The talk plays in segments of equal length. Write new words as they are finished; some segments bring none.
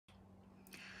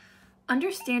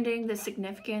Understanding the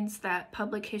significance that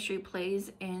public history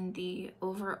plays in the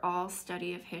overall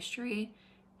study of history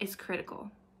is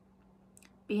critical.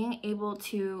 Being able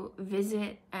to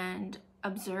visit and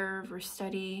observe or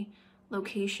study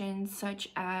locations such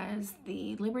as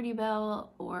the Liberty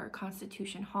Bell or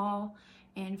Constitution Hall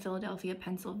in Philadelphia,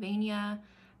 Pennsylvania,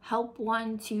 help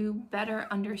one to better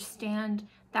understand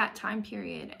that time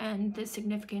period and the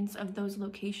significance of those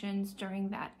locations during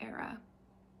that era.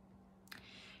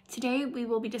 Today, we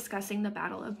will be discussing the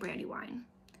Battle of Brandywine.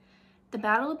 The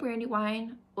Battle of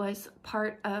Brandywine was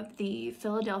part of the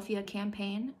Philadelphia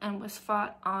campaign and was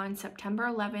fought on September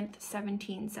 11th,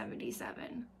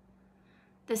 1777.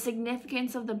 The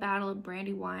significance of the Battle of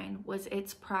Brandywine was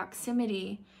its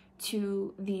proximity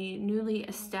to the newly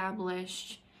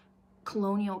established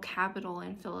colonial capital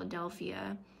in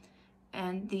Philadelphia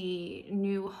and the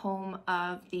new home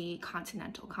of the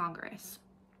Continental Congress.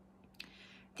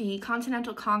 The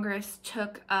Continental Congress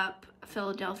took up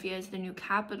Philadelphia as the new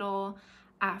capital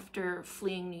after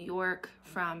fleeing New York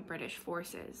from British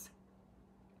forces.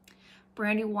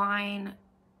 Brandywine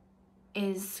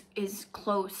is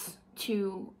close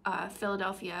to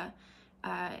Philadelphia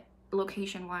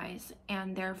location-wise,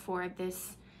 and therefore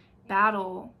this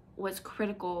battle was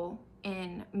critical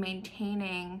in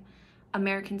maintaining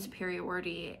American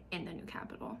superiority in the new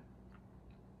capital.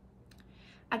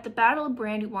 At the Battle of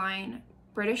Brandywine,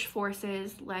 British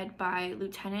forces led by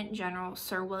Lieutenant General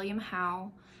Sir William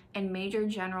Howe and Major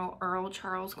General Earl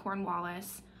Charles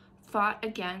Cornwallis fought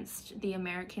against the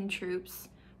American troops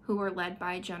who were led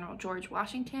by General George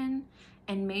Washington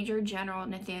and Major General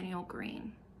Nathanael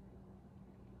Greene.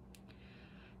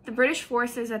 The British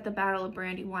forces at the Battle of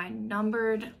Brandywine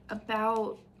numbered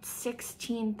about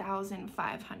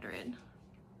 16,500.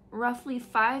 Roughly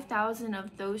 5,000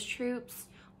 of those troops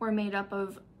were made up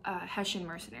of Hessian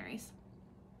mercenaries.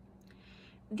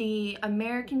 The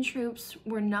American troops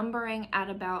were numbering at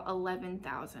about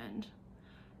 11,000.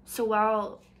 So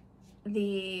while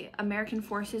the American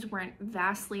forces weren't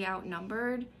vastly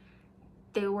outnumbered,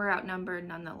 they were outnumbered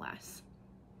nonetheless.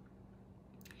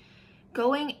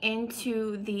 Going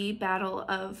into the Battle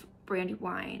of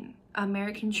Brandywine,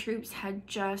 American troops had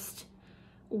just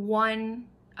won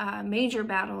major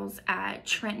battles at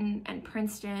Trenton and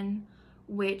Princeton,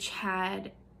 which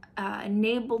had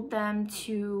enabled them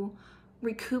to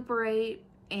recuperate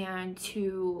and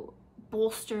to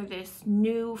bolster this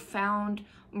newfound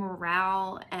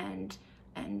morale and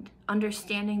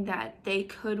understanding that they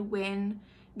could win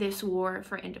this war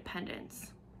for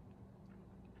independence.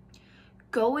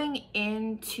 Going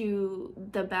into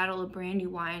the Battle of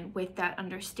Brandywine with that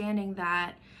understanding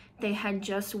that they had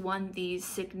just won these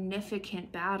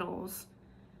significant battles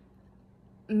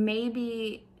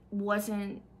maybe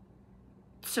wasn't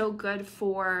so good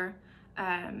for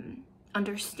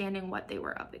understanding what they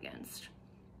were up against.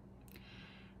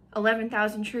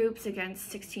 11,000 troops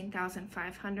against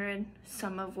 16,500,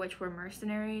 some of which were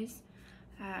mercenaries.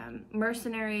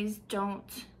 Mercenaries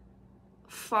don't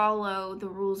follow the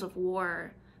rules of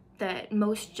war that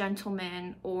most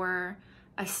gentlemen or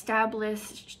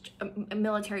established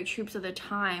military troops of the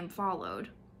time followed.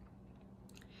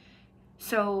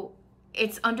 So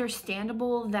it's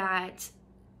understandable that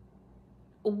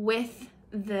with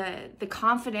the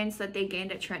confidence that they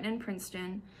gained at Trenton and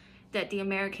Princeton, that the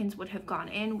Americans would have gone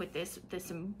in with this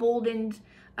emboldened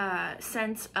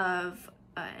sense of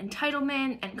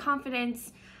entitlement and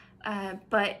confidence,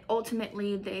 but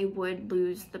ultimately they would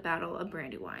lose the Battle of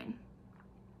Brandywine.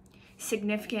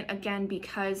 Significant again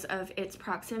because of its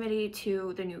proximity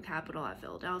to the new capital at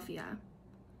Philadelphia.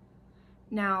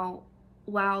 Now,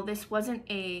 while this wasn't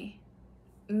a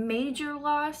major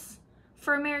loss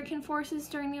for American forces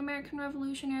during the American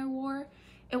Revolutionary War,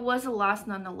 it was a loss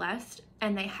nonetheless,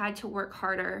 and they had to work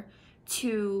harder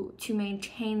to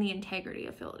maintain the integrity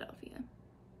of Philadelphia.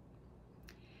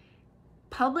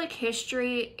 Public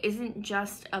history isn't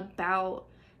just about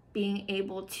being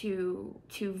able to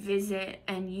visit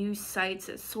and use sites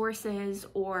as sources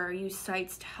or use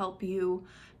sites to help you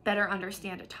better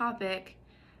understand a topic,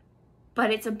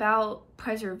 but it's about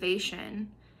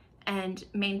preservation and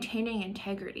maintaining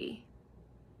integrity.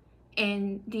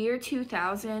 In the year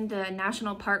 2000, the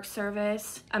National Park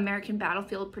Service American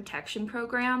Battlefield Protection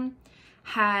Program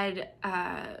had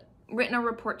written a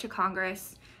report to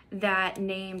Congress that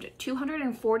named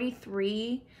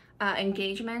 243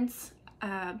 engagements,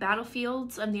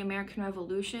 battlefields of the American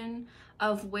Revolution,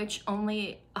 of which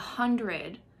only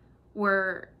 100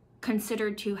 were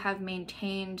considered to have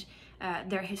maintained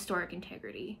their historic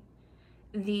integrity.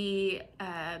 The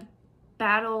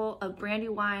Battle of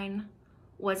Brandywine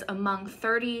was among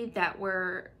 30 that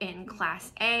were in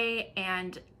Class A,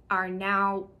 and are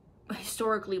now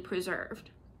historically preserved.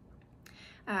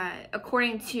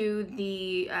 According to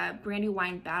the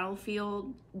Brandywine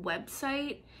Battlefield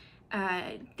website,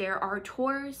 there are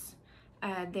tours.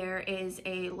 There is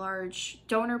a large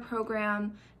donor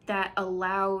program that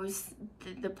allows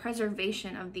the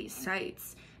preservation of these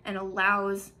sites and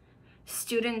allows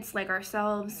students like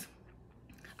ourselves,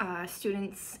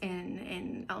 students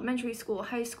in elementary school,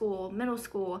 high school, middle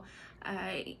school,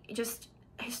 just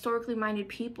historically minded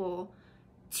people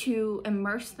to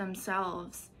immerse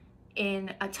themselves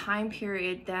in a time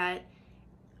period that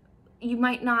you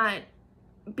might not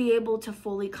be able to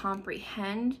fully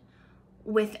comprehend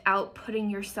without putting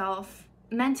yourself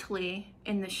mentally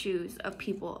in the shoes of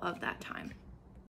people of that time.